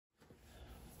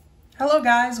Hello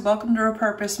guys, welcome to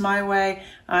Repurpose My Way.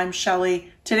 I'm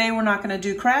Shelly. Today we're not going to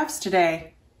do crafts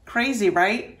today. Crazy,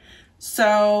 right?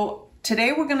 So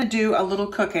today we're going to do a little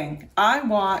cooking. I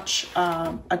watch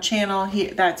a channel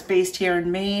that's based here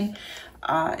in Maine.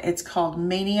 It's called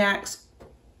Maniac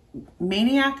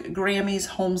Grammy's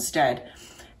Homestead.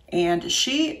 And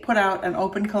she put out an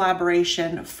open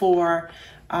collaboration for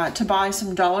to buy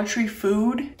some Dollar Tree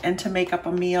food and to make up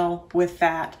a meal with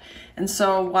that. And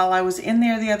so while I was in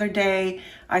there the other day,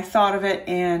 I thought of it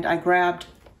and I grabbed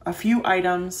a few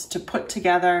items to put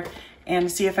together and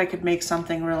see if I could make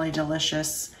something really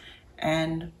delicious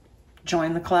and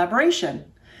join the collaboration.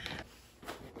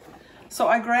 So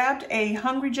I grabbed a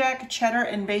Hungry Jack cheddar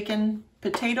and bacon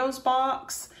potatoes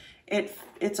box.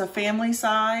 It's a family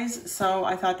size, so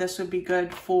I thought this would be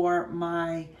good for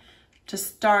to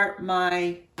start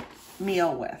my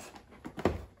meal with.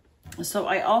 So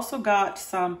I also got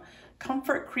some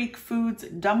Comfort Creek Foods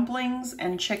dumplings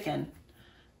and chicken.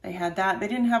 They had that. They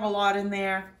didn't have a lot in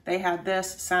there. They had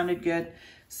this, sounded good.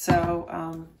 So,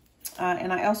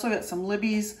 and I also got some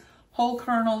Libby's whole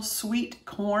kernel sweet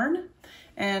corn.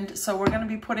 And so we're gonna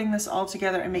be putting this all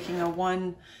together and making a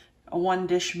one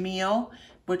dish meal,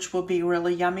 which will be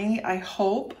really yummy, I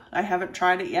hope. I haven't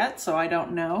tried it yet, so I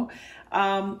don't know.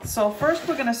 So first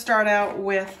we're gonna start out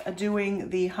with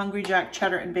doing the Hungry Jack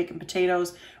cheddar and bacon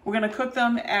potatoes. We're gonna cook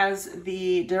them as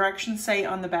the directions say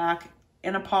on the back,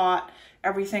 in a pot,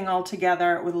 everything all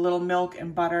together with a little milk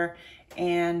and butter,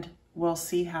 and we'll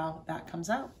see how that comes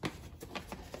out.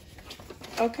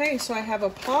 Okay, so I have a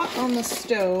pot on the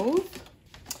stove,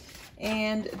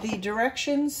 and the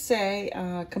directions say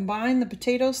combine the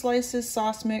potato slices,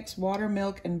 sauce mix, water,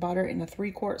 milk, and butter in a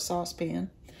 3-quart saucepan.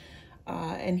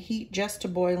 And heat just to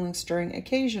boiling, stirring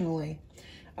occasionally.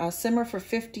 Simmer for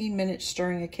 15 minutes,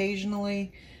 stirring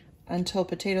occasionally until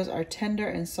potatoes are tender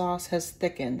and sauce has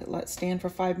thickened. Let stand for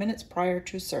 5 minutes prior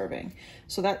to serving.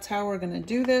 So that's how we're going to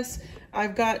do this.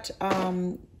 I've got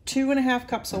 2.5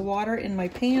 cups of water in my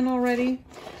pan already.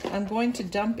 I'm going to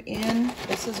dump in,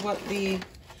 this is what the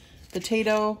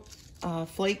potato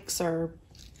flakes or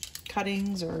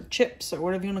cuttings or chips or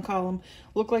whatever you want to call them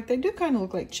look like. They do kind of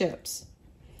look like chips.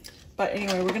 But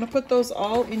anyway, we're going to put those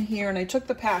all in here, and I took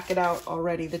the packet out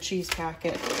already, the cheese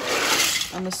packet.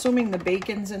 I'm assuming the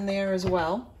bacon's in there as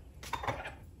well.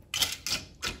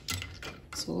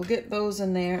 So we'll get those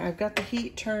in there. I've got the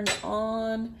heat turned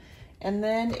on, and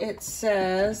then it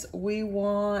says we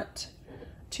want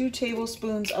 2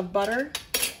 tablespoons of butter.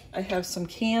 I have some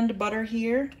canned butter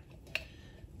here.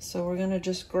 So we're going to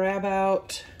just grab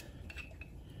out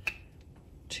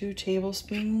 2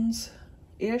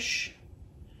 tablespoons-ish.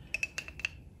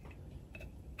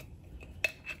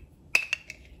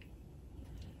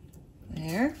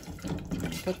 There,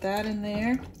 put that in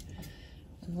there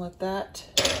and let that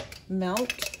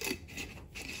melt.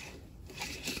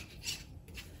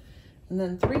 And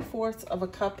then 3/4 of a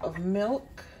cup of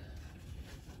milk.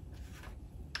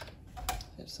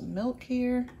 There's some milk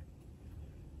here.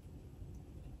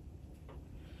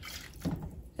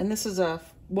 And this is a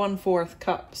 1/4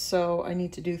 cup, so I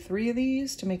need to do 3 of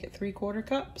these to make it 3/4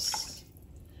 cups.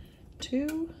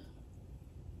 2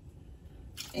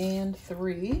 and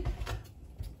 3.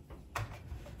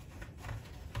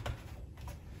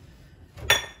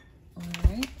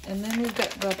 And then we've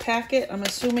got the packet. I'm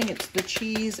assuming it's the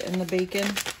cheese and the bacon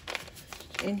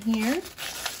in here.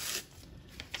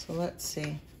 So let's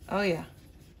see. Oh yeah,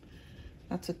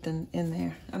 that's what's in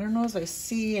there. I don't know if I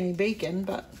see any bacon,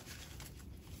 but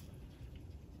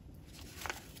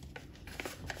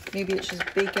maybe it's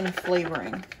just bacon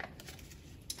flavoring.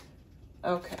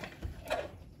 Okay.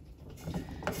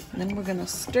 And then we're gonna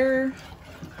stir.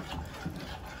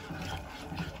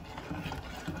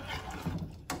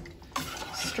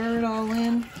 Stir it all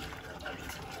in.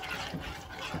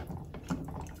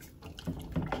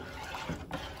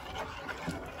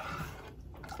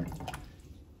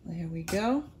 There we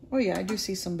go. Oh yeah, I do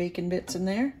see some bacon bits in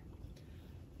there.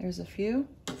 There's a few.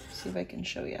 See if I can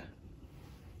show you.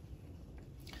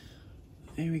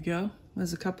 There we go.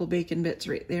 There's a couple bacon bits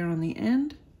right there on the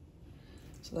end.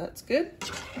 So that's good.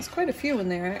 There's quite a few in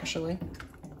there actually.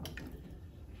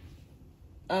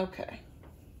 Okay.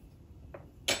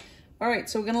 All right,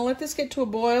 so we're gonna let this get to a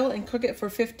boil and cook it for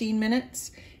 15 minutes,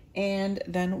 and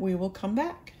then we will come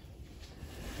back.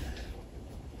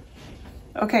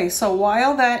 Okay, so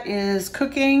while that is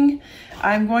cooking,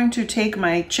 I'm going to take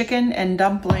my chicken and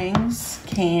dumplings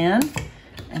can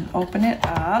and open it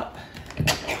up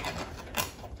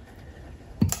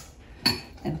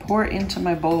and pour it into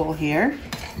my bowl here.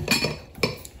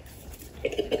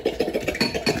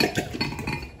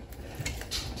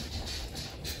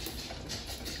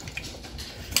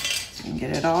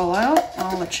 Get it all out,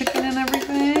 all the chicken and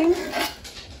everything.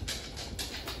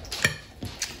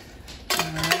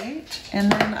 All right,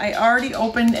 and then I already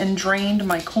opened and drained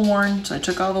my corn, so I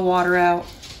took all the water out.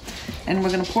 And we're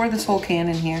gonna pour this whole can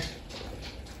in here.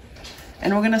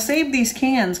 And we're gonna save these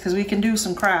cans because we can do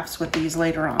some crafts with these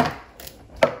later on.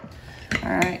 All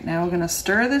right, now we're gonna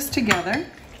stir this together.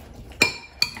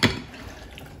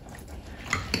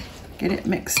 Get it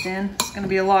mixed in. It's gonna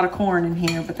be a lot of corn in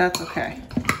here, but that's okay.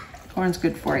 Corn's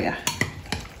good for you.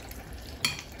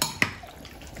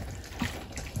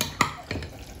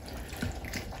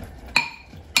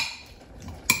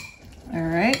 All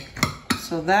right,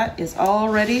 so that is all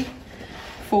ready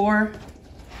for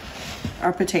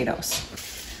our potatoes.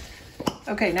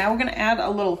 Okay, now we're gonna add a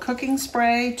little cooking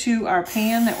spray to our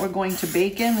pan that we're going to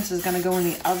bake in. This is gonna go in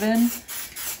the oven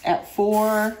at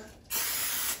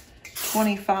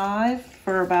 425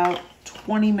 for about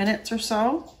 20 minutes or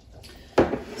so.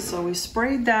 So we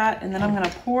sprayed that, and then I'm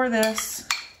gonna pour this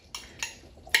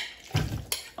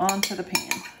onto the pan.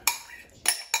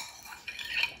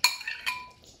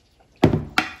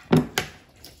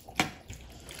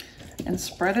 And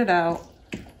spread it out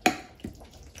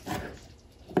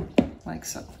like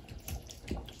so.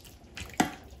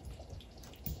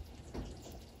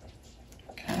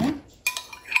 Okay.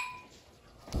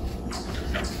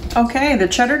 Okay, the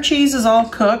cheddar cheese is all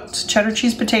cooked, cheddar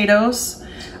cheese potatoes,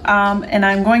 and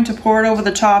I'm going to pour it over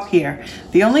the top here.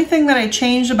 The only thing that I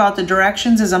changed about the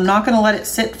directions is I'm not going to let it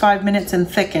sit 5 minutes and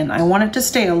thicken. I want it to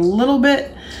stay a little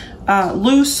bit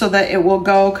loose so that it will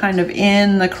go kind of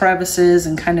in the crevices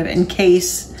and kind of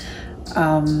encase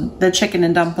the chicken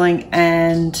and dumpling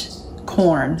and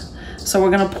corn. So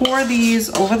we're gonna pour these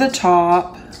over the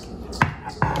top.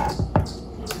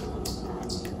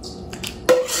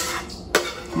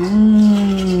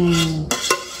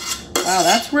 Wow,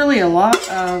 that's really a lot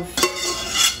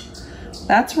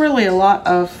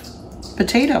of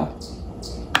potato.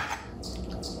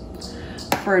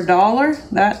 For $1,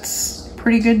 that's a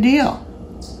pretty good deal.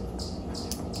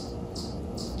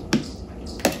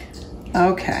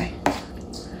 Okay.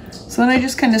 So then I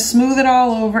just kind of smooth it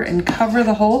all over and cover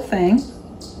the whole thing.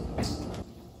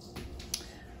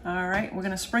 All right, we're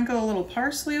gonna sprinkle a little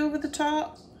parsley over the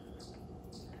top.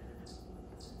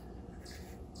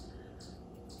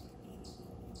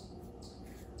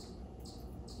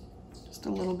 Just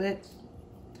a little bit.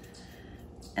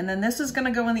 And then this is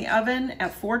gonna go in the oven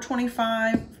at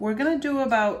 425. We're gonna do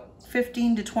about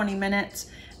 15 to 20 minutes.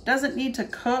 Doesn't need to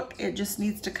cook, it just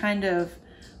needs to kind of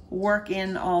work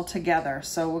in all together.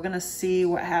 So we're gonna see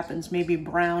what happens, maybe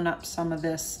brown up some of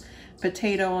this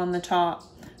potato on the top.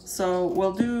 So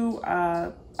we'll do,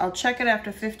 I'll check it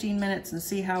after 15 minutes and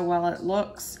see how well it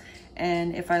looks.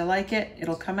 And if I like it,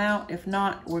 it'll come out. If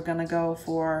not, we're gonna go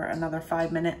for another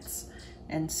 5 minutes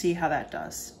and see how that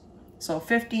does. So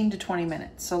 15 to 20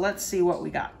 minutes. So let's see what we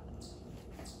got.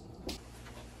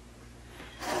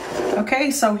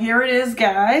 Okay, so here it is,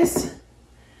 guys.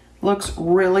 Looks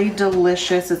really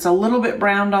delicious. It's a little bit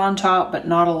browned on top, but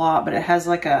not a lot, but it has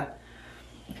like a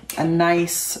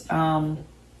nice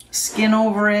skin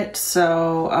over it,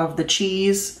 so of the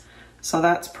cheese. So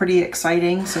that's pretty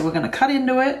exciting. So we're gonna cut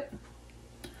into it.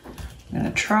 I'm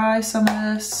gonna try some of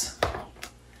this.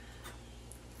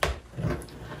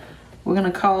 We're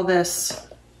gonna call this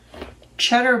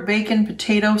Cheddar Bacon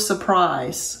Potato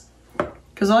Surprise,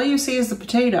 because all you see is the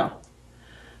potato,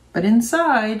 but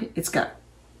inside it's got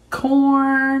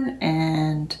corn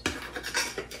and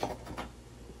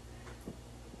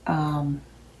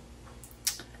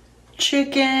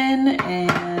chicken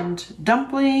and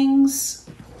dumplings.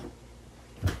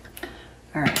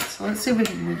 All right, so let's see if we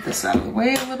can move this out of the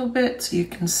way a little bit so you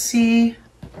can see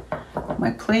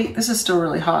my plate. This is still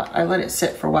really hot. I let it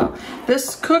sit for a while.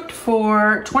 This cooked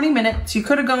for 20 minutes. You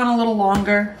could have gone a little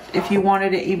longer if you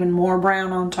wanted it even more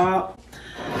brown on top.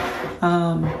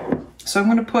 So I'm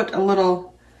gonna put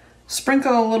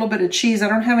sprinkle a little bit of cheese. I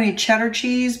don't have any cheddar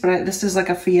cheese, but this is like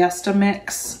a Fiesta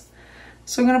mix.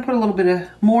 So I'm gonna put a little bit of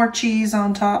more cheese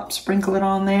on top, sprinkle it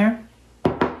on there.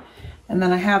 And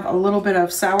then I have a little bit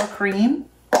of sour cream.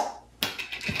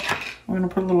 We're gonna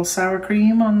put a little sour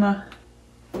cream on the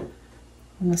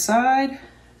side,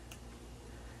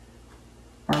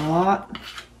 or a lot.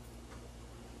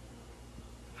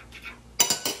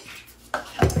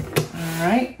 All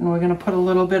right, and we're gonna put a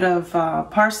little bit of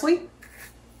parsley.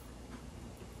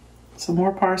 Some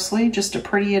more parsley just to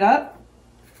pretty it up.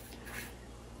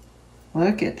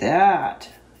 Look at that,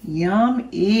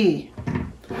 yummy,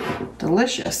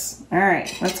 delicious. All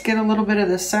right, let's get a little bit of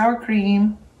the sour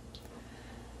cream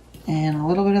and a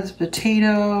little bit of the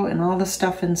potato and all the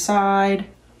stuff inside.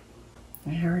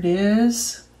 There it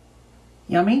is.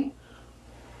 Yummy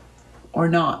or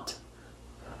not?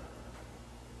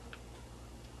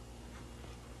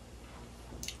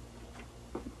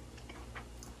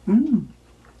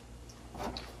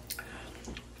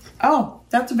 Oh,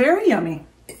 that's very yummy.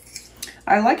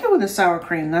 I like it with the sour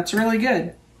cream. That's really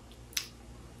good.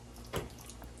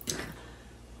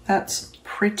 That's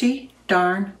pretty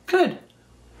darn good.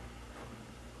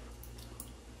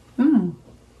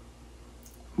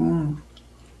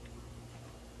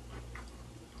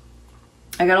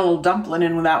 I got a little dumpling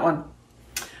in with that one.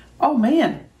 Oh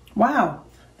man, wow,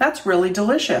 that's really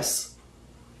delicious.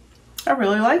 I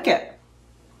really like it.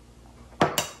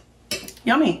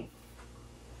 Yummy.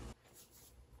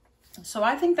 So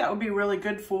I think that would be really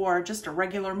good for just a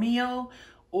regular meal,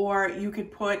 or you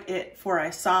could put it for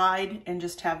a side and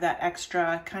just have that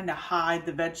extra, kind of hide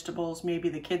the vegetables. Maybe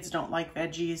the kids don't like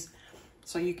veggies,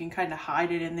 so you can kind of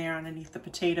hide it in there underneath the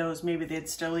potatoes. Maybe they'd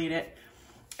still eat it.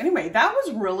 Anyway, that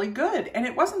was really good, and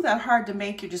it wasn't that hard to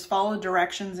make. You just follow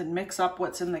directions and mix up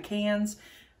what's in the cans.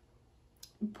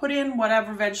 Put in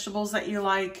whatever vegetables that you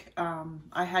like.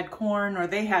 I had corn, or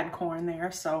they had corn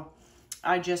there, so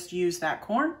I just used that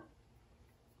corn.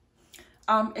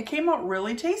 It came out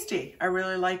really tasty. I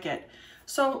really like it.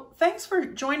 So thanks for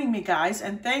joining me, guys,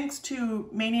 and thanks to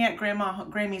Maniac Grandma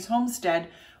Grammy's Homestead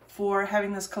for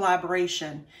having this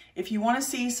collaboration. If you want to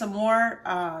see some more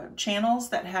channels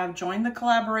that have joined the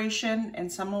collaboration and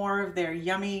some more of their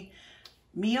yummy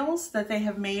meals that they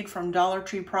have made from Dollar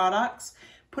Tree products,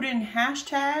 put in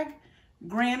hashtag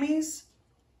Grammys,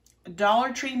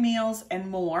 Dollar Tree meals, and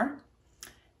more.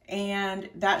 And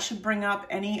that should bring up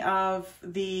any of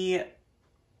the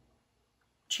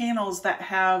channels that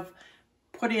have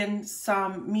put in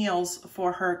some meals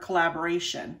for her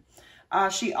collaboration.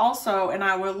 She also, and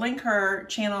I will link her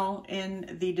channel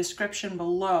in the description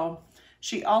below,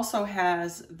 she also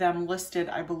has them listed,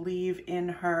 I believe, in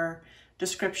her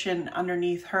description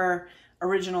underneath her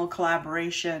original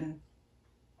collaboration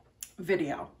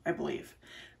video, I believe.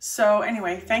 So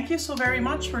anyway, thank you so very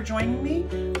much for joining me.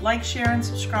 Like, share, and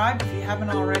subscribe if you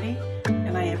haven't already,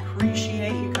 and I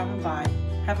appreciate you coming by.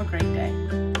 Have a great day.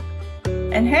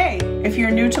 And hey, if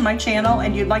you're new to my channel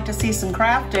and you'd like to see some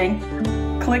crafting,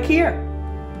 click here.